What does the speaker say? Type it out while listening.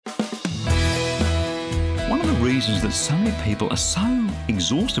reasons that so many people are so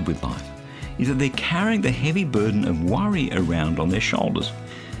exhausted with life is that they're carrying the heavy burden of worry around on their shoulders.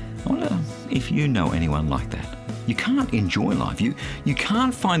 I wonder if you know anyone like that. You can't enjoy life. You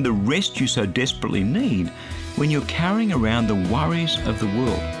can't find the rest you so desperately need when you're carrying around the worries of the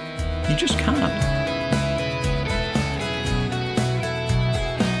world. You just can't.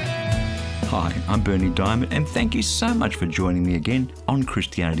 Hi, I'm Bernie Diamond, and thank you so much for joining me again on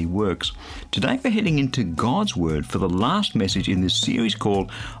Christianity Works. Today we're heading into God's Word for the last message in this series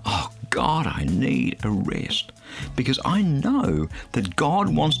called, Oh God, I Need a Rest. Because I know that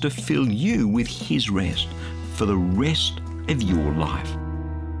God wants to fill you with His rest for the rest of your life.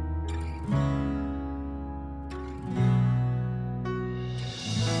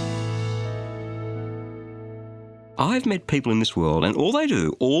 I've met people in this world, and all they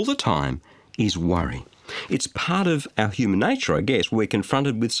do all the time is worry. It's part of our human nature, I guess. We're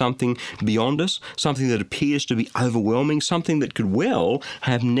confronted with something beyond us, something that appears to be overwhelming, something that could well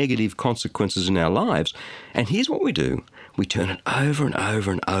have negative consequences in our lives. And here's what we do. We turn it over and over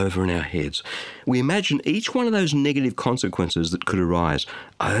and over in our heads. We imagine each one of those negative consequences that could arise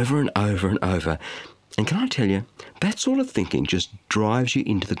over and over and over. And can I tell you, that sort of thinking just drives you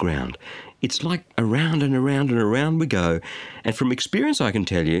into the ground. It's like around and around and around we go. And from experience, I can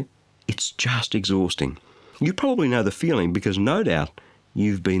tell you, it's just exhausting. You probably know the feeling because no doubt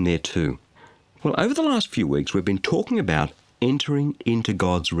you've been there too. Well, over the last few weeks, we've been talking about entering into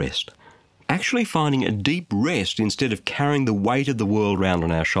God's rest. Actually finding a deep rest instead of carrying the weight of the world around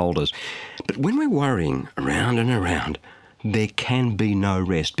on our shoulders. But when we're worrying around and around, there can be no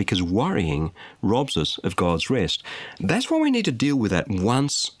rest because worrying robs us of God's rest. That's why we need to deal with that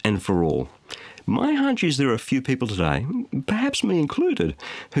once and for all. My hunch is there are a few people today, perhaps me included,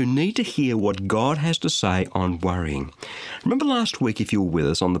 who need to hear what God has to say on worrying. Remember last week, if you were with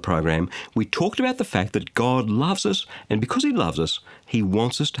us on the program, we talked about the fact that God loves us, and because He loves us, He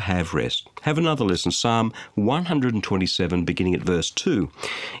wants us to have rest. Have another listen, Psalm 127, beginning at verse 2.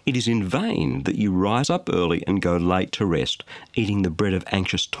 It is in vain that you rise up early and go late to rest, eating the bread of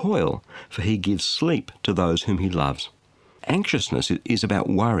anxious toil, for He gives sleep to those whom He loves. Anxiousness is about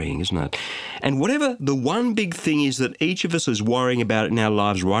worrying, isn't it? And whatever the one big thing is that each of us is worrying about in our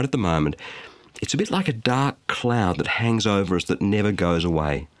lives right at the moment, it's a bit like a dark cloud that hangs over us that never goes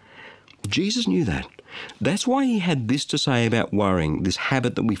away. Jesus knew that. That's why He had this to say about worrying, this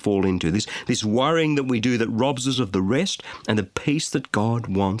habit that we fall into, this worrying that we do that robs us of the rest and the peace that God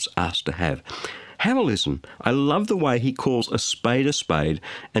wants us to have. Have a listen. I love the way He calls a spade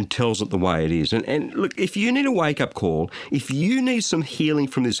and tells it the way it is. And look, if you need a wake-up call, if you need some healing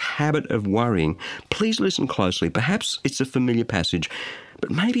from this habit of worrying, please listen closely. Perhaps it's a familiar passage, but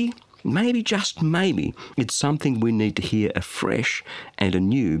maybe, just maybe, it's something we need to hear afresh and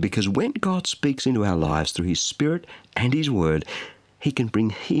anew, because when God speaks into our lives through His Spirit and His Word, He can bring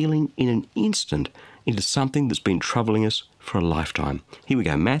healing in an instant into something that's been troubling us for a lifetime. Here we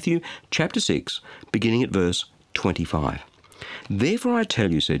go, Matthew chapter 6, beginning at verse 25. Therefore I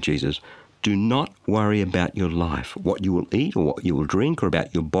tell you, said Jesus, do not worry about your life, what you will eat or what you will drink, or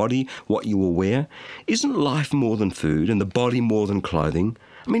about your body, what you will wear. Isn't life more than food and the body more than clothing?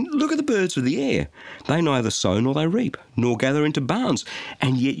 I mean, look at the birds of the air. They neither sow nor they reap, nor gather into barns,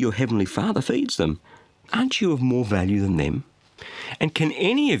 and yet your heavenly Father feeds them. Aren't you of more value than them? And can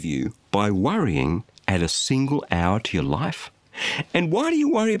any of you, by worrying, add a single hour to your life? And why do you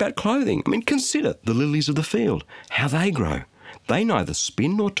worry about clothing? I mean, consider the lilies of the field, how they grow. They neither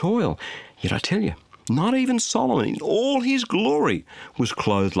spin nor toil. Yet I tell you, not even Solomon in all his glory was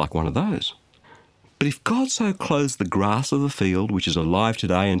clothed like one of those. But if God so clothes the grass of the field, which is alive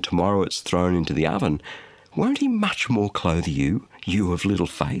today and tomorrow it's thrown into the oven, won't He much more clothe you, you of little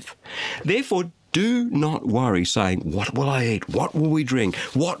faith? Therefore, do not worry, saying, what will I eat? What will we drink?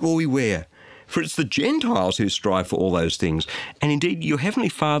 What will we wear? For it's the Gentiles who strive for all those things. And indeed, your heavenly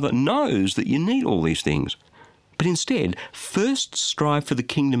Father knows that you need all these things. But instead, first strive for the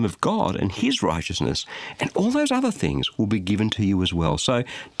kingdom of God and His righteousness, and all those other things will be given to you as well. So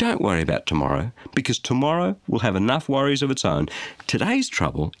don't worry about tomorrow, because tomorrow will have enough worries of its own. Today's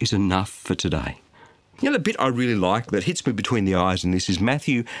trouble is enough for today. You know, the bit I really like that hits me between the eyes in this is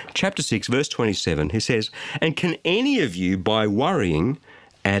Matthew chapter 6, verse 27. He says, and can any of you, by worrying,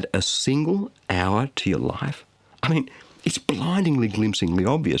 add a single hour to your life? I mean, it's blindingly, glimpsingly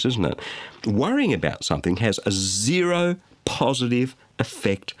obvious, isn't it? Worrying about something has a zero positive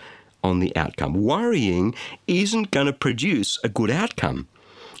effect on the outcome. Worrying isn't going to produce a good outcome.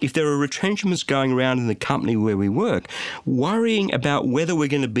 if there are retrenchments going around in the company where we work, worrying about whether we're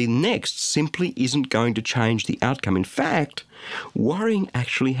going to be next simply isn't going to change the outcome. In fact, worrying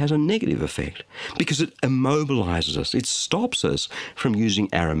actually has a negative effect because it immobilizes us. It stops us from using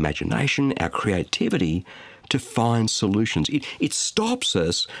our imagination, our creativity to find solutions. It stops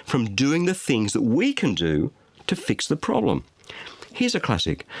us from doing the things that we can do to fix the problem. Here's a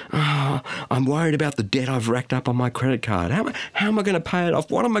classic. I'm worried about the debt I've racked up on my credit card. How am I going to pay it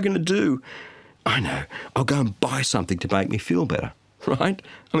off? What am I going to do? I know. I'll go and buy something to make me feel better, right?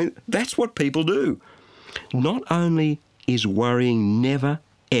 I mean, that's what people do. Not only is worrying never,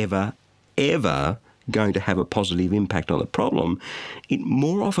 ever, ever going to have a positive impact on the problem, it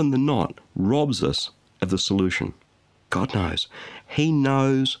more often than not robs us of the solution. God knows. He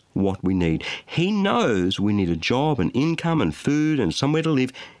knows what we need. He knows we need a job and income and food and somewhere to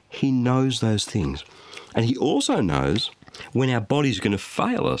live. He knows those things. And he also knows when our body's going to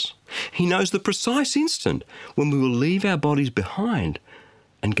fail us. He knows the precise instant when we will leave our bodies behind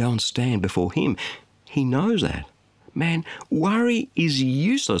and go and stand before him. He knows that. Man, worry is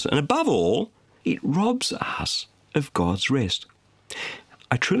useless. And above all, it robs us of God's rest.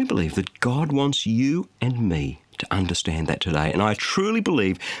 I truly believe that God wants you and me to understand that today. And I truly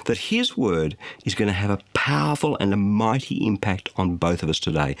believe that his word is going to have a powerful and a mighty impact on both of us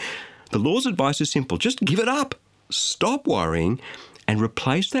today. The Lord's advice is simple. Just give it up. Stop worrying and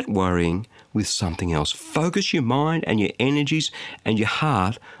replace that worrying with something else. Focus your mind and your energies and your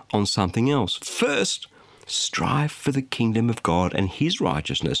heart on something else. First, strive for the kingdom of God and his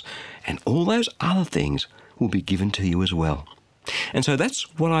righteousness, and all those other things will be given to you as well. And so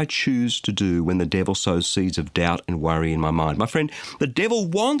that's what I choose to do when the devil sows seeds of doubt and worry in my mind. My friend, the devil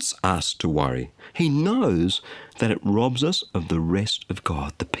wants us to worry. He knows that it robs us of the rest of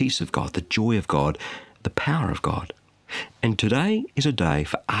God, the peace of God, the joy of God, the power of God. And today is a day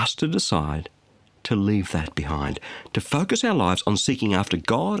for us to decide to leave that behind, to focus our lives on seeking after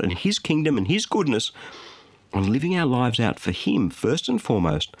God and his kingdom and his goodness, on living our lives out for him first and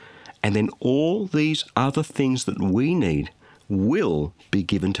foremost, and then all these other things that we need will be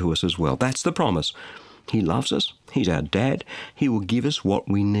given to us as well. That's the promise. He loves us. He's our dad. He will give us what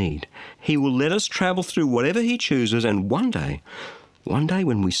we need. He will let us travel through whatever he chooses, and one day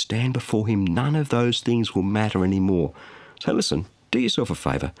when we stand before him, none of those things will matter anymore. So listen, do yourself a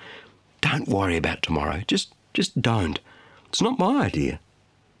favour. Don't worry about tomorrow. Just don't. It's not my idea.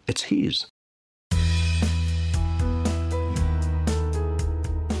 It's his.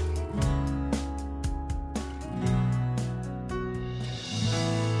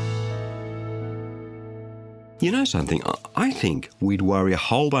 You know something? I think we'd worry a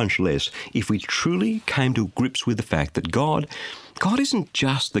whole bunch less if we truly came to grips with the fact that God isn't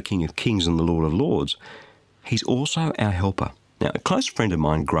just the King of Kings and the Lord of Lords. He's also our helper. Now, a close friend of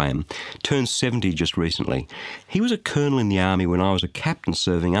mine, Graham, turned 70 just recently. He was a colonel in the army when I was a captain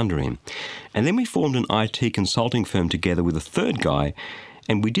serving under him. And then we formed an IT consulting firm together with a third guy,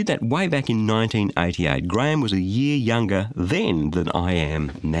 and we did that way back in 1988. Graham was a year younger then than I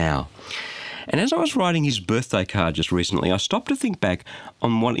am now. And as I was writing his birthday card just recently, I stopped to think back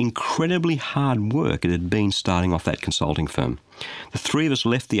on what incredibly hard work it had been starting off that consulting firm. The three of us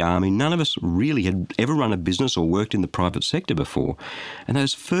left the army. None of us really had ever run a business or worked in the private sector before. And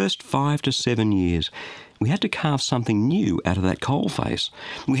those first 5 to 7 years, we had to carve something new out of that coalface.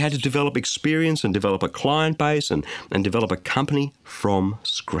 We had to develop experience and develop a client base and develop a company from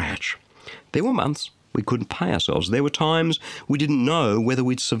scratch. There were months we couldn't pay ourselves. There were times we didn't know whether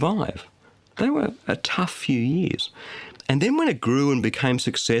we'd survive. They were a tough few years. And then when it grew and became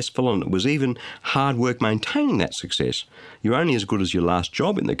successful, and it was even hard work maintaining that success, you're only as good as your last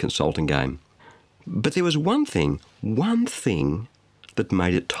job in the consulting game. But there was one thing that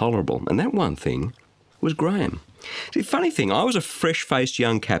made it tolerable, and that one thing was Graham. See, funny thing, I was a fresh-faced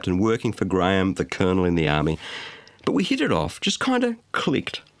young captain working for Graham, the colonel in the army, but we hit it off, just kind of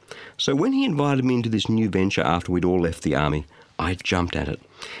clicked. So when he invited me into this new venture after we'd all left the army, I jumped at it.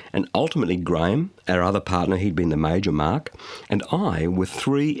 And ultimately Graham, our other partner, he'd been the major, Mark, and I were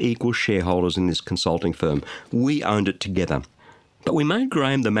 3 equal shareholders in this consulting firm. We owned it together. But we made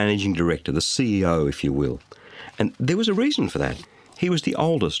Graham the managing director, the CEO, if you will. And there was a reason for that. He was the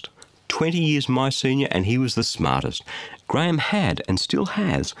oldest, 20 years my senior, and he was the smartest. Graham had, and still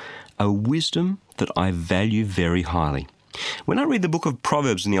has, a wisdom that I value very highly. When I read the book of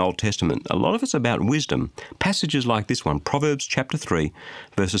Proverbs in the Old Testament, a lot of it's about wisdom. Passages like this one, Proverbs chapter 3,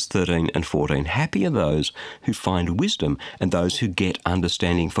 verses 13 and 14. Happy are those who find wisdom and those who get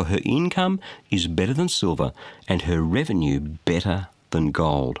understanding, for her income is better than silver and her revenue better than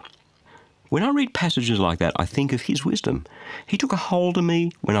gold. When I read passages like that, I think of his wisdom. He took a hold of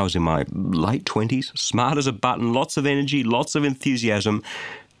me when I was in my late 20s, smart as a button, lots of energy, lots of enthusiasm,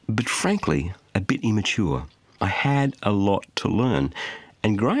 but frankly, a bit immature. I had a lot to learn,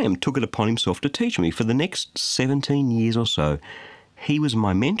 and Graham took it upon himself to teach me. For the next 17 years or so, he was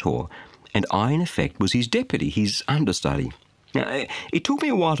my mentor, and I, in effect, was his deputy, his understudy. Now, it took me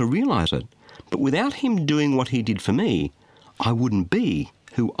a while to realise it, but without him doing what he did for me, I wouldn't be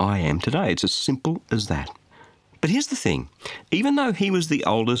who I am today. It's as simple as that. But here's the thing. Even though he was the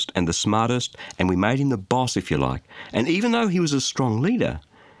oldest and the smartest, and we made him the boss, if you like, and even though he was a strong leader,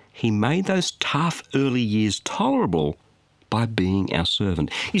 he made those tough early years tolerable by being our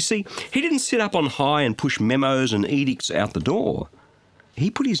servant. You see, he didn't sit up on high and push memos and edicts out the door.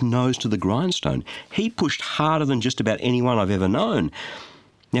 He put his nose to the grindstone. He pushed harder than just about anyone I've ever known.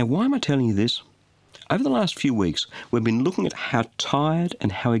 Now, why am I telling you this? Over the last few weeks, we've been looking at how tired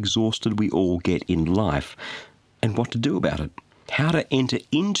and how exhausted we all get in life and what to do about it, how to enter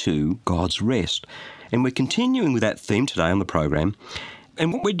into God's rest. And we're continuing with that theme today on the program.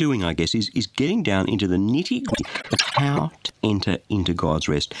 And what we're doing, I guess, is getting down into the nitty-gritty of how to enter into God's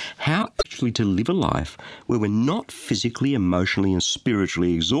rest, how actually to live a life where we're not physically, emotionally and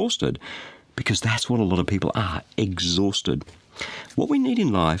spiritually exhausted, because that's what a lot of people are, exhausted. What we need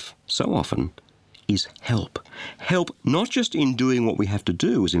in life so often is help. Help not just in doing what we have to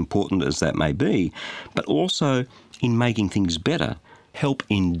do, as important as that may be, but also in making things better. Help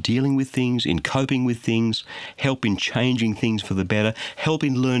in dealing with things, in coping with things, help in changing things for the better, help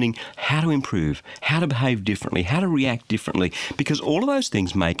in learning how to improve, how to behave differently, how to react differently, because all of those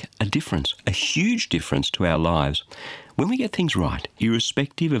things make a difference, a huge difference to our lives. When we get things right,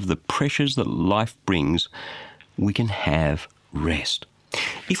 irrespective of the pressures that life brings, we can have rest.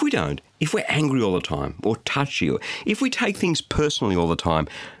 If we don't, if we're angry all the time or touchy, or if we take things personally all the time,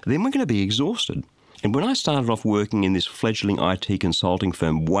 then we're going to be exhausted. And when I started off working in this fledgling IT consulting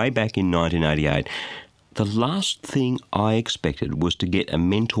firm way back in 1988, the last thing I expected was to get a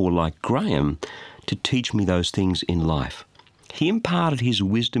mentor like Graham to teach me those things in life. He imparted his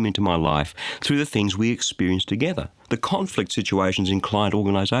wisdom into my life through the things we experienced together, the conflict situations in client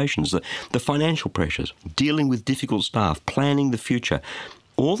organisations, the financial pressures, dealing with difficult staff, planning the future.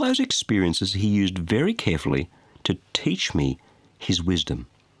 All those experiences he used very carefully to teach me his wisdom.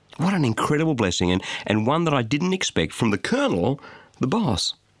 What an incredible blessing, and one that I didn't expect from the Colonel, the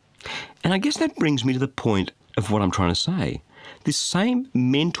boss. And I guess that brings me to the point of what I'm trying to say. This same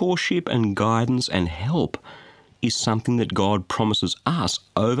mentorship and guidance and help is something that God promises us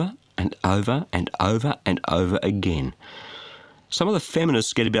over and over and over and over again. Some of the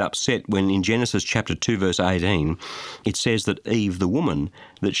feminists get a bit upset when in Genesis chapter 2 verse 18 it says that Eve, the woman,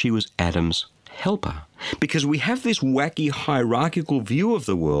 that she was Adam's helper. Because we have this wacky hierarchical view of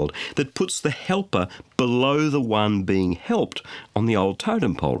the world that puts the helper below the one being helped on the old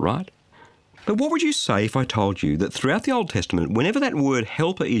totem pole, right? But what would you say if I told you that throughout the Old Testament, whenever that word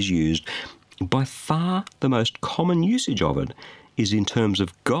helper is used, by far the most common usage of it is in terms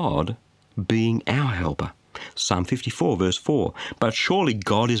of God being our helper? Psalm 54 verse 4, "But surely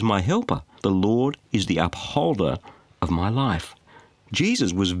God is my helper. The Lord is the upholder of my life."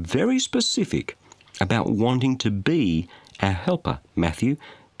 Jesus was very specific about wanting to be our helper. Matthew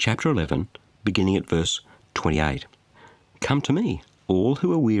chapter 11, beginning at verse 28. "Come to me, all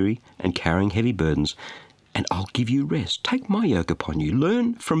who are weary and carrying heavy burdens, and I'll give you rest. Take my yoke upon you.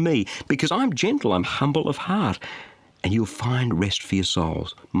 Learn from me, because I'm gentle, I'm humble of heart, and you'll find rest for your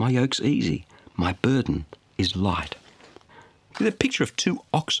souls. My yoke's easy, my burden is light." The picture of two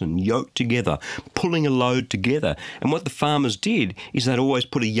oxen yoked together, pulling a load together. And what the farmers did is they'd always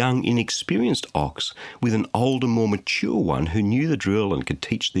put a young, inexperienced ox with an older, more mature one who knew the drill and could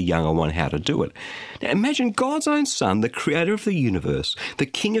teach the younger one how to do it. Now imagine God's own Son, the creator of the universe, the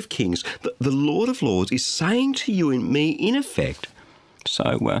King of Kings, the Lord of Lords, is saying to you and me, in effect,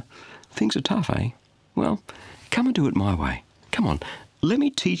 so things are tough, eh? Well, come and do it my way. Come on, let me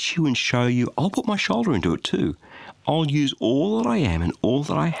teach you and show you. I'll put my shoulder into it too. I'll use all that I am and all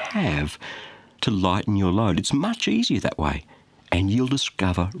that I have to lighten your load. It's much easier that way, and you'll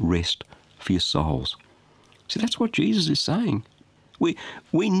discover rest for your souls. See, that's what Jesus is saying. We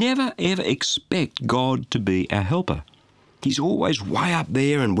never ever expect God to be our helper. He's always way up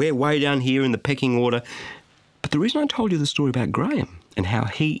there and we're way down here in the pecking order. But the reason I told you the story about Graham and how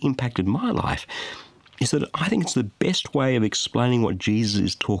he impacted my life is that I think it's the best way of explaining what Jesus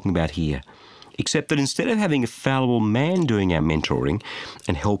is talking about here. Except that instead of having a fallible man doing our mentoring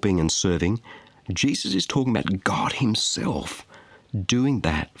and helping and serving, Jesus is talking about God himself doing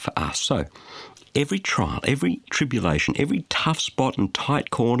that for us. So, Every trial, every tribulation, every tough spot and tight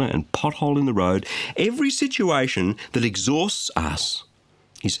corner and pothole in the road, every situation that exhausts us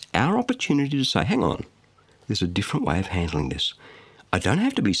is our opportunity to say, hang on, there's a different way of handling this. I don't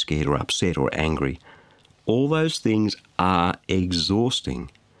have to be scared or upset or angry. All those things are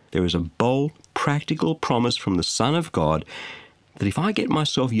exhausting. There is a bold, practical promise from the Son of God that if I get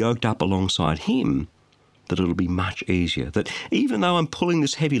myself yoked up alongside him, that it'll be much easier. That even though I'm pulling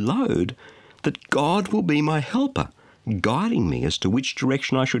this heavy load, that God will be my helper, guiding me as to which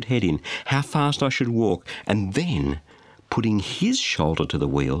direction I should head in, how fast I should walk, and then putting his shoulder to the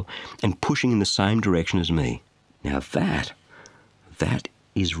wheel and pushing in the same direction as me. Now that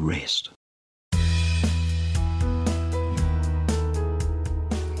is rest.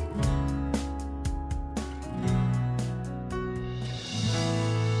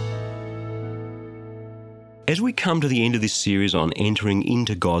 As we come to the end of this series on entering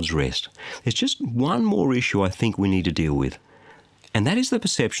into God's rest, there's just one more issue I think we need to deal with, and that is the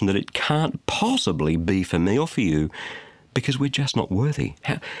perception that it can't possibly be for me or for you because we're just not worthy.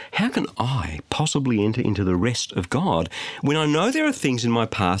 How can I possibly enter into the rest of God when I know there are things in my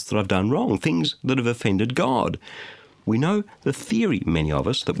past that I've done wrong, things that have offended God? We know the theory, many of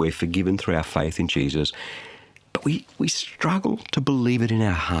us, that we're forgiven through our faith in Jesus, but we struggle to believe it in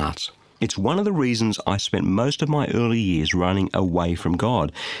our hearts. It's one of the reasons I spent most of my early years running away from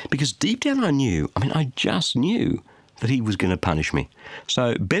God, because deep down I just knew that he was going to punish me.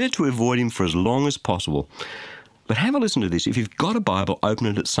 So better to avoid him for as long as possible. But have a listen to this. If you've got a Bible, open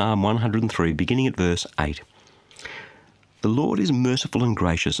it at Psalm 103, beginning at verse 8. The Lord is merciful and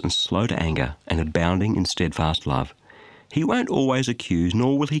gracious and slow to anger and abounding in steadfast love. He won't always accuse,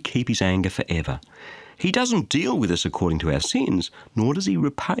 nor will he keep his anger forever. He doesn't deal with us according to our sins, nor does he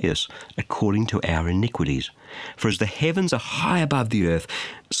repay us according to our iniquities. For as the heavens are high above the earth,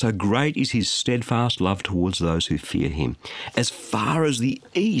 so great is his steadfast love towards those who fear him. As far as the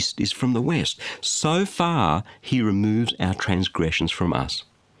east is from the west, so far he removes our transgressions from us.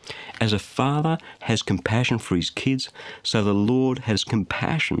 As a father has compassion for his kids, so the Lord has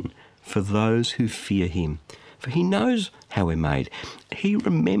compassion for those who fear him. For he knows how we're made. He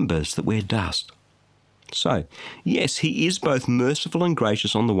remembers that we're dust. So, yes, he is both merciful and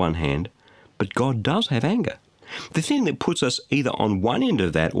gracious on the one hand, but God does have anger. The thing that puts us either on one end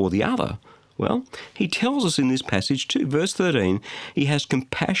of that or the other, well, he tells us in this passage too. Verse 13, he has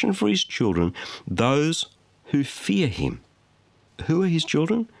compassion for his children, those who fear him. Who are his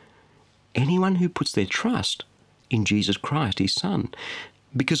children? Anyone who puts their trust in Jesus Christ, his Son.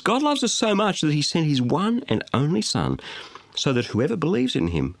 Because God loves us so much that he sent his one and only Son, so that whoever believes in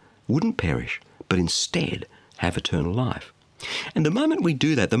him wouldn't perish, but instead have eternal life. And the moment we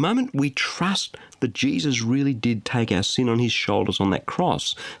do that, the moment we trust that Jesus really did take our sin on his shoulders on that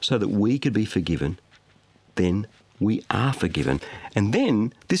cross so that we could be forgiven, then we are forgiven. And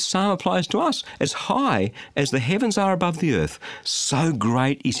then this psalm applies to us. As high as the heavens are above the earth, so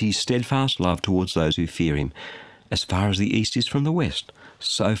great is his steadfast love towards those who fear him. As far as the east is from the west,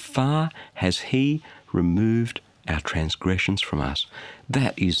 so far has he removed our transgressions from us.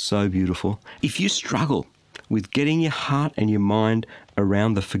 That is so beautiful. If you struggle with getting your heart and your mind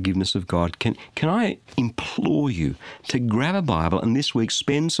around the forgiveness of God, can I implore you to grab a Bible and this week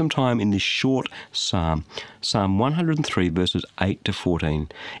spend some time in this short psalm, Psalm 103 verses 8 to 14.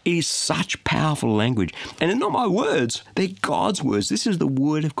 It is such powerful language, and they're not my words, they're God's words. This is the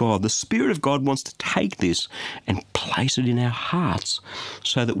Word of God. The Spirit of God wants to take this and place it in our hearts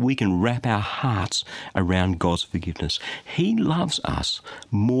so that we can wrap our hearts around God's forgiveness. He loves us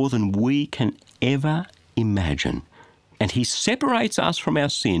more than we can ever imagine. And he separates us from our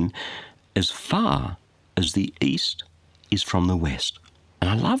sin as far as the east is from the west. And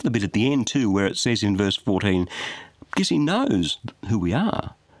I love the bit at the end too where it says in verse 14, because he knows who we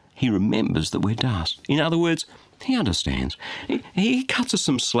are, he remembers that we're dust. In other words, he understands. He cuts us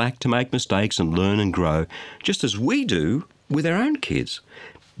some slack to make mistakes and learn and grow, just as we do with our own kids,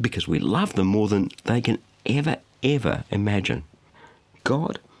 because we love them more than they can ever imagine.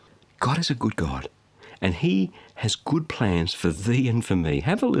 God is a good God. And he has good plans for thee and for me.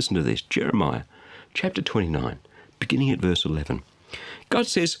 Have a listen to this. Jeremiah chapter 29, beginning at verse 11. God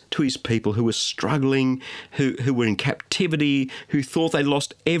says to his people who were struggling, who were in captivity, who thought they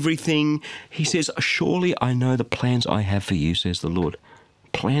lost everything, he says, surely I know the plans I have for you, says the Lord.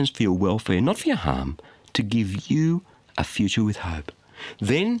 Plans for your welfare, not for your harm, to give you a future with hope.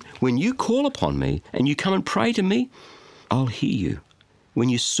 Then when you call upon me and you come and pray to me, I'll hear you. When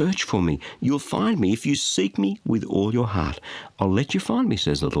you search for me, you'll find me. If you seek me with all your heart, I'll let you find me,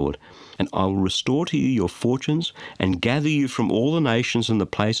 says the Lord. And I will restore to you your fortunes and gather you from all the nations and the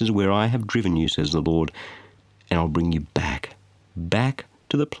places where I have driven you, says the Lord. And I'll bring you back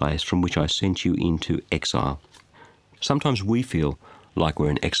to the place from which I sent you into exile. Sometimes we feel like we're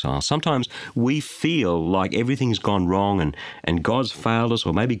in exile. Sometimes we feel like everything's gone wrong and God's failed us,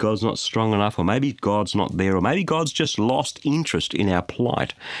 or maybe God's not strong enough, or maybe God's not there, or maybe God's just lost interest in our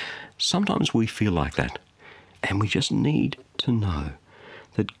plight. Sometimes we feel like that. And we just need to know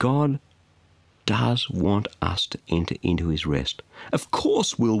that God does want us to enter into his rest. Of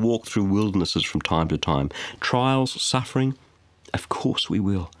course we'll walk through wildernesses from time to time. Trials, suffering, of course we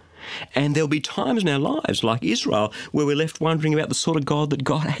will. And there'll be times in our lives, like Israel, where we're left wondering about the sort of God that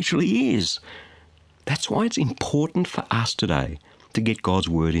God actually is. That's why it's important for us today to get God's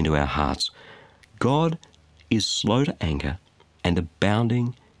word into our hearts. God is slow to anger and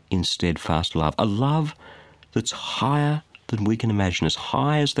abounding in steadfast love, a love that's higher than we can imagine, as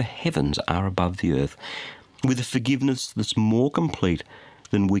high as the heavens are above the earth, with a forgiveness that's more complete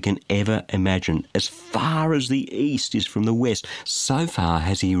than we can ever imagine. As far as the east is from the west, so far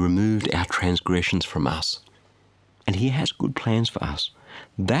has he removed our transgressions from us. And he has good plans for us.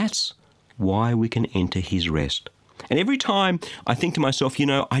 That's why we can enter his rest. And every time I think to myself,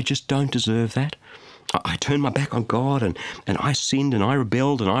 I just don't deserve that. I turned my back on God and I sinned and I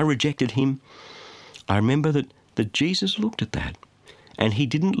rebelled and I rejected him. I remember that Jesus looked at that and he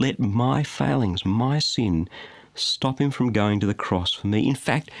didn't let my failings, my sin, stop him from going to the cross for me. In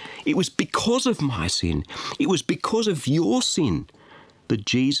fact, it was because of my sin, it was because of your sin that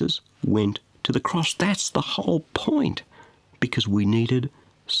Jesus went to the cross. That's the whole point, because we needed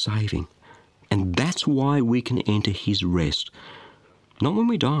saving. And that's why we can enter his rest. Not when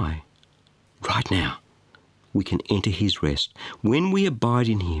we die, right now. We can enter his rest. When we abide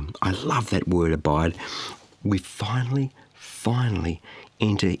in him, I love that word abide, we finally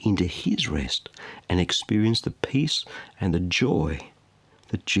enter into his rest and experience the peace and the joy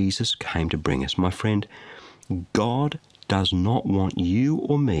that Jesus came to bring us. My friend, God does not want you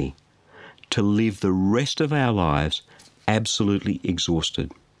or me to live the rest of our lives absolutely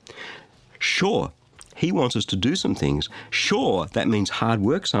exhausted. Sure, he wants us to do some things. Sure, that means hard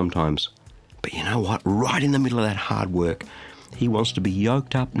work sometimes. But you know what? Right in the middle of that hard work, he wants to be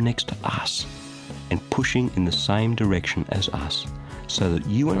yoked up next to us and pushing in the same direction as us, so that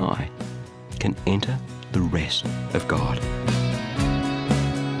you and I can enter the rest of God.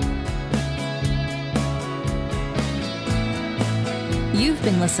 You've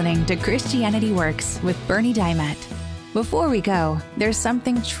been listening to Christianity Works with Bernie Dimet. Before we go, there's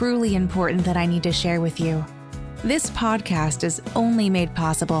something truly important that I need to share with you. This podcast is only made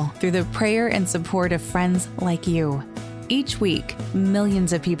possible through the prayer and support of friends like you. Each week,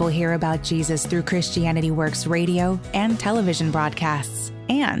 millions of people hear about Jesus through Christianity Works radio and television broadcasts,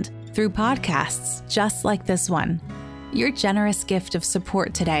 and through podcasts just like this one. Your generous gift of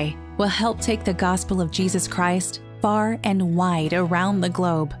support today will help take the gospel of Jesus Christ far and wide around the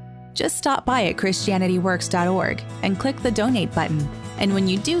globe. Just stop by at ChristianityWorks.org and click the donate button. And when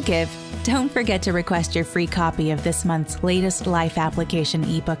you do give, don't forget to request your free copy of this month's latest Life Application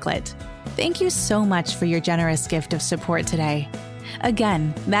e-booklet. Thank you so much for your generous gift of support today.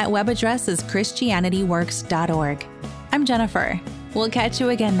 Again, that web address is ChristianityWorks.org. I'm Jennifer. We'll catch you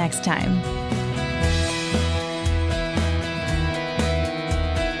again next time.